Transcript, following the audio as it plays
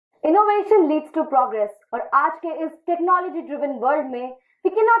Innovation leads to progress और आज के इस टेक्नोलॉजी ड्रिवन वर्ल्ड में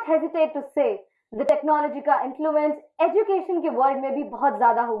we cannot hesitate to say the technology का इन्फ्लुएंस एजुकेशन के वर्ल्ड में भी बहुत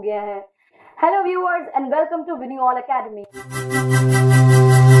ज्यादा हो गया है. Hello viewers and welcome to Winuall Academy.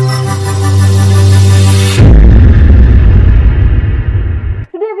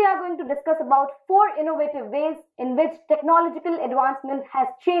 Today we are going to discuss about 4 innovative ways in which technological advancement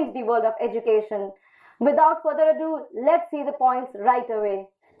has changed the world of education. Without further ado, let's see the points right away.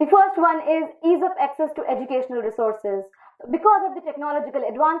 The first one is ease of access to educational resources. Because of the technological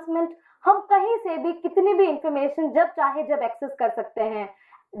advancement, हम कहीं से भी कितनी भी information जब चाहे जब access कर सकते हैं,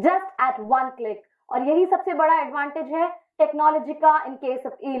 just at one click. और यही सबसे बड़ा advantage है technology का in case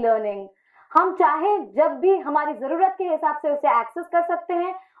of e-learning. हम चाहें जब भी हमारी जरूरत के हिसाब से उसे access कर सकते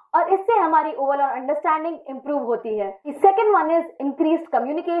हैं और इससे हमारी overall understanding improve होती है. The second one is increased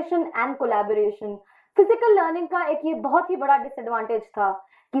communication and collaboration. Physical learning का एक ये बहुत ही बड़ा disadvantage था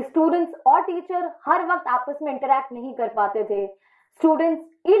कि स्टूडेंट्स और टीचर हर वक्त आपस में इंटरैक्ट नहीं कर पाते थे.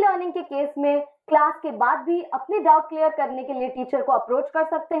 स्टूडेंट्स ई लर्निंग के केस में क्लास के बाद भी अपने डाउट क्लियर करने के लिए टीचर को अप्रोच कर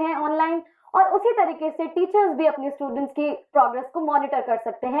सकते हैं ऑनलाइन और उसी तरीके से टीचर्स भी अपने स्टूडेंट्स की प्रोग्रेस को मॉनिटर कर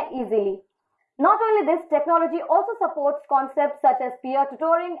सकते हैं easily. Not only this, technology also supports concepts such as peer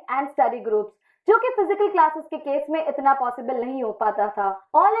tutoring and study groups, जो कि फिजिकल क्लासेस के केस में इतना पॉसिबल नहीं हो पाता था.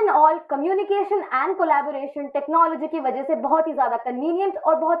 All in all, communication and collaboration technology की वजह से बहुत ही ज्यादा कन्वीनियंट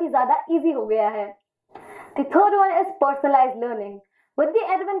और बहुत ही ज्यादा इजी हो गया है. The third one is personalized learning. With the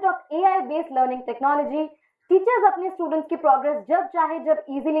advent of AI-based learning technology, teachers अपने स्टूडेंट्स की प्रोग्रेस जब चाहे जब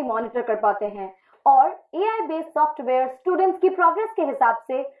इजीली मॉनिटर कर पाते हैं और AI-based सॉफ्टवेयर स्टूडेंट्स की प्रोग्रेस के हिसाब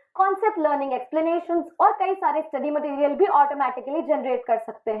से कॉन्सेप्ट लर्निंग एक्सप्लेनेशंस और कई सारे स्टडी मटेरियल भी ऑटोमेटिकली जनरेट कर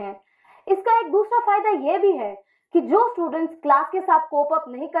सकते हैं. इसका एक दूसरा फायदा यह भी है कि जो स्टूडेंट्स क्लास के साथ कोप अप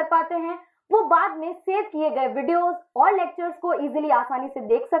नहीं कर पाते हैं वो बाद में सेव किए गए वीडियोस और लेक्चर्स को इजीली आसानी से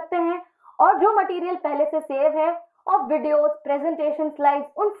देख सकते हैं और जो मटेरियल पहले से सेव है और वीडियोस, प्रेजेंटेशन, स्लाइड्स,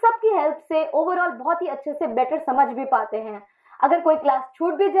 उन सब की हेल्प से ओवरऑल बहुत ही अच्छे से बेटर समझ भी पाते हैं. अगर कोई क्लास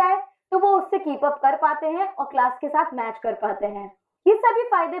छूट भी जाए तो वो उससे कीप अप कर पाते हैं और क्लास के साथ मैच कर पाते हैं. ये सभी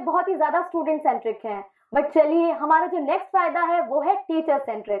फायदे बहुत ही ज्यादा स्टूडेंट सेंट्रिक हैं. बट चलिए, हमारा जो नेक्स्ट फायदा है वो है teacher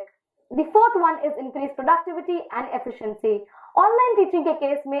centric. The fourth one is increased productivity and efficiency. Online teaching के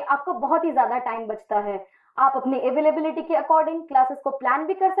केस में आपको बहुत ही ज्यादा टाइम बचता है. आप अपनी अवेलेबिलिटी के अकॉर्डिंग क्लासेस को प्लान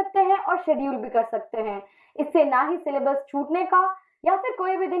भी कर सकते हैं और शेड्यूल भी कर सकते हैं. इससे ना ही सिलेबस छूटने का या फिर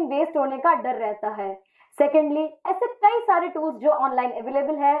कोई भी दिन वेस्ट होने का डर रहता है. सेकेंडली, ऐसे कई सारे टूल्स जो ऑनलाइन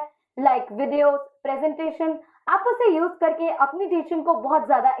अवेलेबल है लाइक वीडियोस, प्रेजेंटेशन, आप उसे यूज करके अपनी टीचिंग को बहुत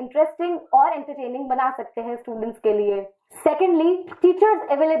ज्यादा इंटरेस्टिंग और एंटरटेनिंग बना सकते हैं स्टूडेंट्स के लिए. Secondly, teachers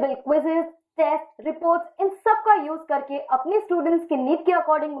available quizzes, test, reports, इन सब का यूज करके अपने स्टूडेंट्स की नीड के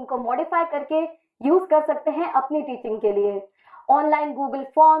अकॉर्डिंग उनको मॉडिफाई करके यूज कर सकते हैं अपनी टीचिंग के लिए. ऑनलाइन गूगल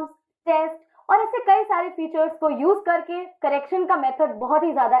फॉर्म्स, टेस्ट और ऐसे कई सारे फीचर्स को यूज करके करेक्शन का मेथड बहुत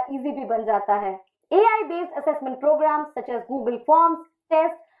ही ज्यादा इजी भी बन जाता है. AI based assessment programme such as Google forms,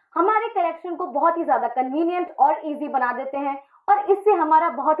 test हमारे करेक्शन को बहुत ही ज्यादा कन्वीनियंट और इजी बना देते हैं और इससे हमारा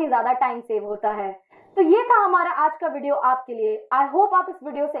बहुत ही ज्यादा टाइम सेव होता है. तो ये था हमारा आज का वीडियो आपके लिए. आई होप आप इस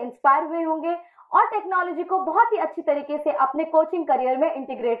वीडियो से इंस्पायर हुए होंगे और टेक्नोलॉजी को बहुत ही अच्छी तरीके से अपने कोचिंग करियर में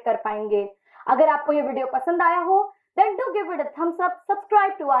इंटीग्रेट कर पाएंगे. अगर आपको ये वीडियो पसंद आया हो then do give it a thumbs up,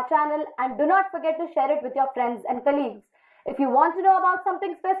 subscribe to our channel and do not forget to share it with your friends and colleagues. If you want to know about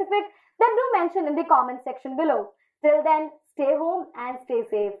something specific, then do mention in the comment section below. Till then, stay home and stay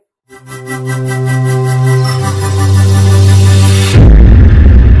safe.